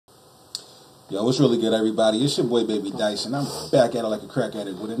Yo, what's really good, everybody? It's your boy, Baby Dyce, and I'm back at it like a crack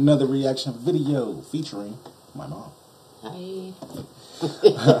addict with another reaction video featuring my mom. Hi.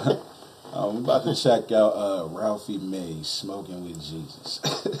 I'm about to check out Ralphie May, Smoking with Jesus.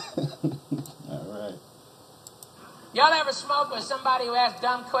 All right. Y'all ever smoke with somebody who asks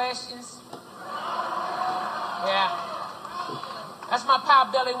dumb questions? Yeah. That's my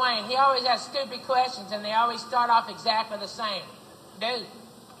pal, Billy Wayne. He always has stupid questions, and they always start off exactly the same. Dude.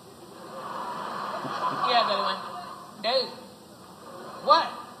 Yeah, Billy Wayne. Dude. What?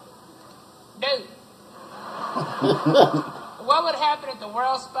 Dude. What would happen if the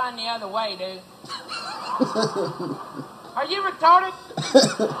world spun the other way, dude? Are you retarded?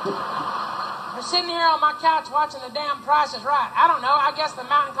 We're sitting here on my couch watching the damn Price is Right. I don't know. I guess the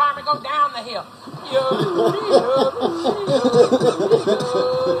mountain climber go down the hill.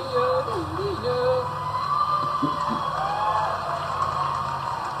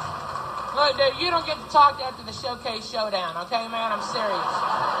 Look, dude, you don't get to talk after the showcase showdown, okay, man? I'm serious.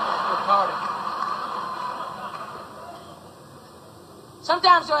 Retarded.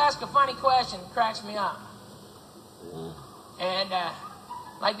 Sometimes you'll ask a funny question, it cracks me up. And,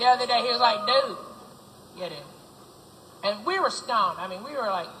 like the other day, he was like, dude. Yeah, dude. And we were stoned. I mean, we were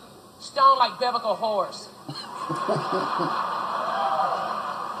like, stoned like biblical whores.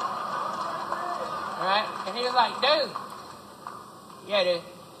 Alright? And he was like, dude. Yeah, dude.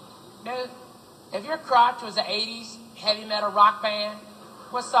 Dude, if your crotch was an 80s heavy metal rock band,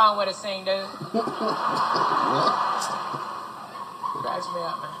 what song would it sing, dude? Cracks me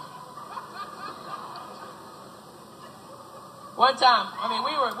up, man. One time, I mean,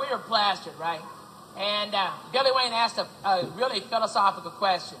 we were plastered, right? And Billy Wayne asked a really philosophical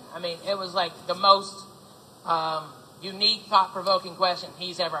question. I mean, it was like the most unique, thought-provoking question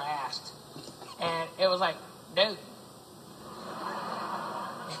he's ever asked. And it was like, dude.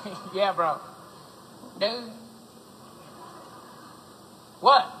 Yeah, bro. Dude.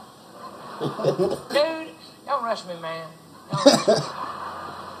 What? Dude, don't rush me, man. Don't rush me.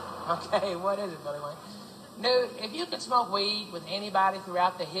 Okay, what is it, Billy Wayne? Dude, if you could smoke weed with anybody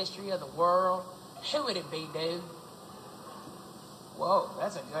throughout the history of the world, who would it be, dude? Whoa,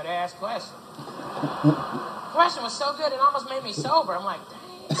 that's a good-ass question. The question was so good, it almost made me sober. I'm like, dang.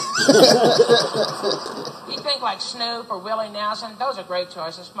 You think like Snoop or Willie Nelson, those are great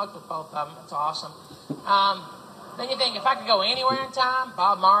choices. Smoked with both of them. That's awesome. Then you think, if I could go anywhere in time,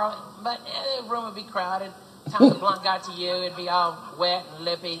 Bob Marley, but the room would be crowded. By the time the blunt got to you, it'd be all wet and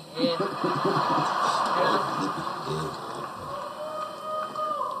lippy. You know?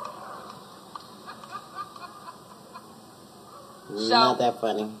 Not that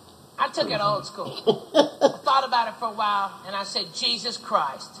funny. I took it old school. I thought about it for a while, and I said, Jesus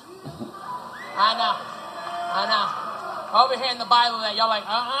Christ. I know. Over here in the Bible, that y'all like,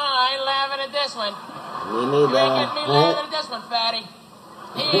 I ain't laughing at this one. Me neither. You ain't getting me laughing at this one, fatty.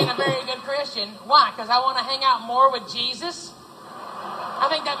 He ain't a very good Christian. Why? Because I want to hang out more with Jesus? I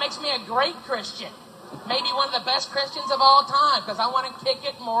think that makes me a great Christian. Maybe one of the best Christians of all time, because I want to kick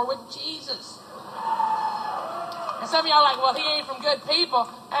it more with Jesus. And some of y'all are like, well, he ain't from good people.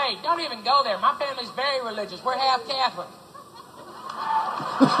 Hey, don't even go there. My family's very religious. We're half Catholic.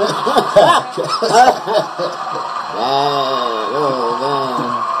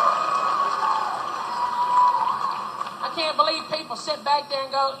 I can't believe people sit back there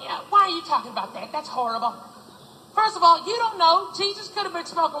and go, yeah, why are you talking about that? That's horrible. First of all, you don't know. Jesus could have been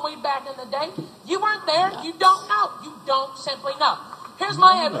smoking weed back in the day. You weren't there. You don't know. You don't simply know. Here's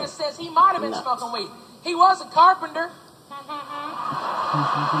my evidence says he might have been smoking weed. He was a carpenter.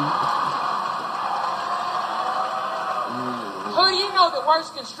 Who do you know that works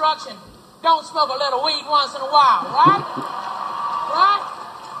construction don't smoke a little weed once in a while, right? Right?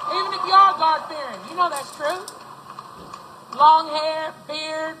 Even if you are God-fearing, you know that's true. Long hair,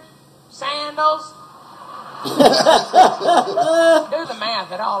 beard, sandals. Do the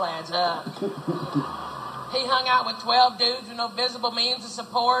math, it all adds up. He hung out with 12 dudes with no visible means of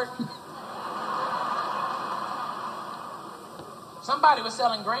support. Somebody was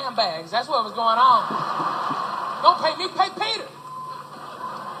selling gram bags. That's what was going on. Don't pay me, pay Peter.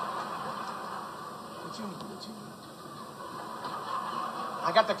 What you need?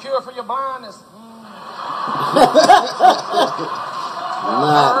 I got the cure for your blindness.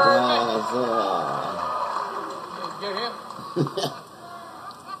 Get him.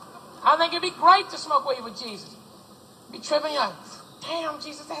 I think it'd be great to smoke weed with Jesus. Be tripping you. Damn,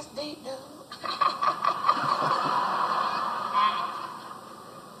 Jesus, that's deep, dude.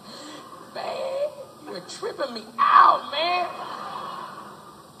 Man, you're tripping me out, man.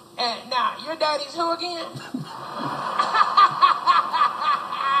 And now, your daddy's who again?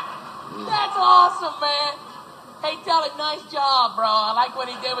 That's awesome, man. Hey, tell him, nice job, bro. I like what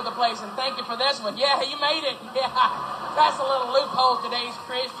he did with the place, and thank you for this one. Yeah, you made it. Yeah, that's a little loophole today's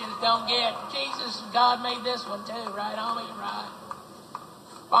Christians don't get. Jesus, God made this one too, right, homie? Right.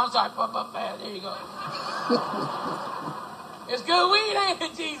 Oh, I'm sorry, pop up fast. There you go. It's good weed, ain't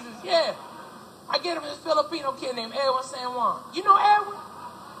it, Jesus? Yeah. I get him this Filipino kid named Edwin San Juan. You know Edwin?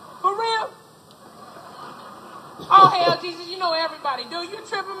 For real? Oh, hell, Jesus, you know everybody, dude. You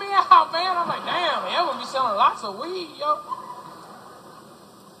tripping me out, man. I'm like, damn, Edwin be selling lots of weed, yo.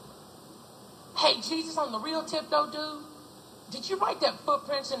 Hey, Jesus, on the real tip, though, dude, did you write that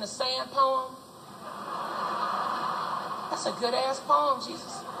Footprints in the Sand poem? That's a good-ass poem,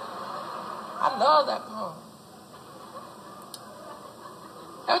 Jesus. I love that poem.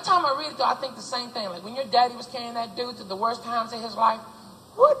 Every time I read it, though, I think the same thing. Like, when your daddy was carrying that dude through the worst times of his life,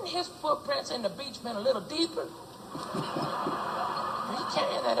 wouldn't his footprints in the beach been a little deeper? Are you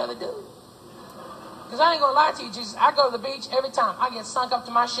carrying that other dude? Because I ain't going to lie to you, Jesus. I go to the beach every time. I get sunk up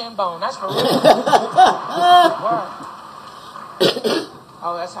to my shin bone. That's for real.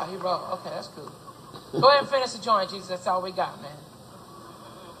 Oh, that's how he rolled. Okay, that's cool. Go ahead and finish the joint, Jesus. That's all we got, man.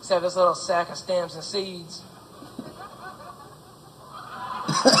 Except this little sack of stems and seeds.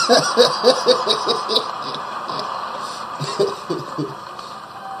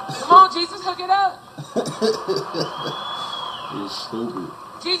 Come on, Jesus, hook it up. You're stupid.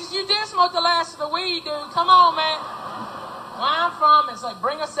 Jesus, you did smoke the last of the weed, dude. Come on, man. Where I'm from, it's like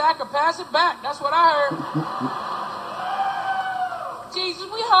bring a sack or pass it back. That's what I heard. Jesus,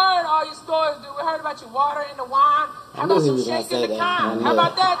 we heard all your stories, dude. We heard about your water and the wine. How about some shake in the kind? How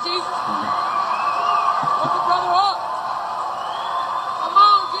about that, Jesus? Hook the brother up. Come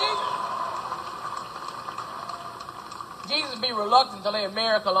on, Jesus. Jesus be reluctant to lay a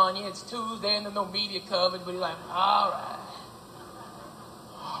miracle on you. It's Tuesday and there's no media coverage, but he's like, all right.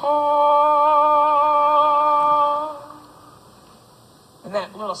 Oh. And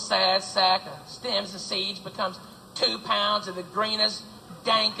that little sad sack of stems and seeds becomes 2 pounds of the greenest,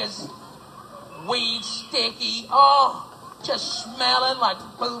 dankest, weed sticky. Oh, just smelling like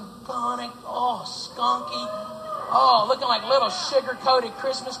bubonic. Oh, skunky. Oh, looking like little sugar-coated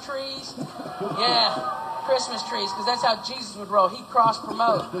Christmas trees. Yeah, Christmas trees, because that's how Jesus would roll. He'd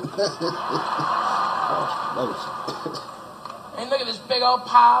cross-promote. And look at this big old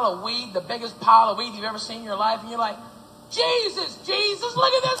pile of weed, the biggest pile of weed you've ever seen in your life, and you're like, Jesus, Jesus,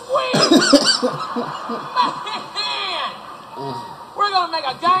 look at this weed! Man! We're going to make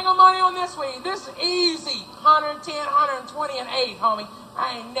a gang of money on this weed. This is easy. 110, 120, and 8, homie.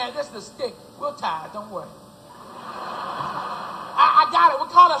 I ain't never, this is the stick. We'll tie it, don't worry. I got it. We'll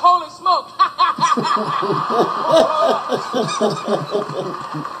call it Holy Smoke.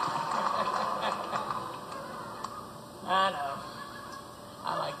 I know.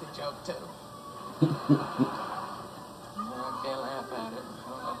 I like the joke, too. I can't laugh at it.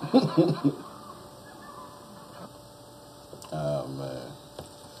 Oh, man.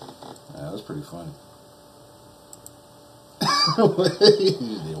 That was pretty funny.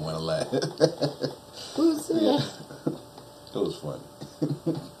 You didn't want to laugh. Who's that? Yeah. It was funny.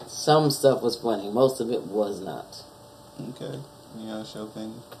 Some stuff was funny. Most of it was not. Okay. You know, show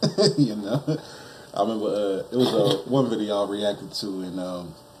thing. You know. I remember it was one video I reacted to,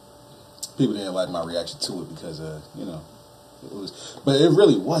 and people didn't like my reaction to it because, you know, it was. But it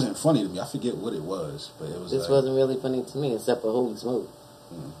really wasn't funny to me. I forget what it was, but it was. This wasn't really funny to me, except for Holy Smoke.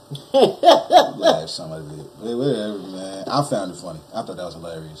 Laugh some of it. Whatever, man. I found it funny. I thought that was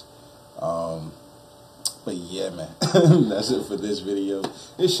hilarious. But yeah, man. That's it for this video.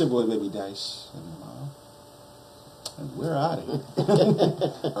 It's your boy, Baby Dyce. And we're out of here.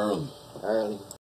 Early.